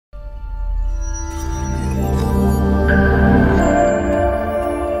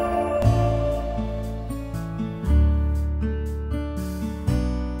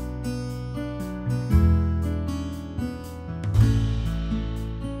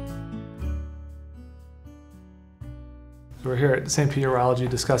We're here at St. Pete Urology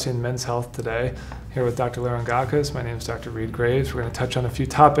discussing men's health today, here with Dr. Larangakis. My name is Dr. Reed Graves. We're going to touch on a few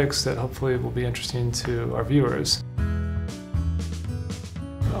topics that hopefully will be interesting to our viewers.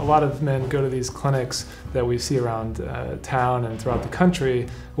 A lot of men go to these clinics that we see around town and throughout the country.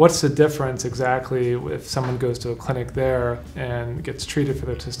 What's the difference exactly if someone goes to a clinic there and gets treated for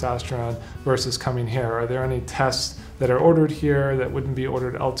their testosterone versus coming here? Are there any tests that are ordered here that wouldn't be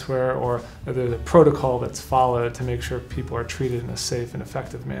ordered elsewhere, or are there a protocol that's followed to make sure people are treated in a safe and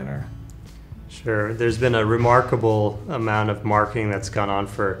effective manner? Sure. There's been a remarkable amount of marketing that's gone on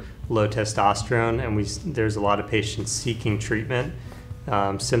for low testosterone, and there's a lot of patients seeking treatment.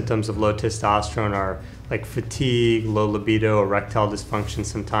 Symptoms of low testosterone are like fatigue, low libido, erectile dysfunction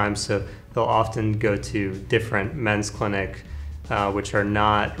sometimes, so they'll often go to different men's clinic which are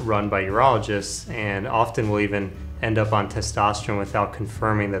not run by urologists, and often will even end up on testosterone without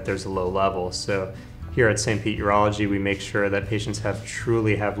confirming that there's a low level. So here at St. Pete Urology, we make sure that patients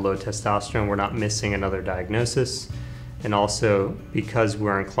truly have low testosterone. We're not missing another diagnosis. And also, because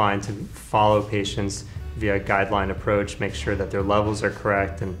we're inclined to follow patients via a guideline approach, make sure that their levels are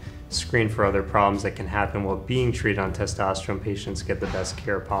correct and screen for other problems that can happen while being treated on testosterone, patients get the best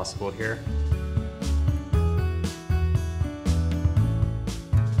care possible here.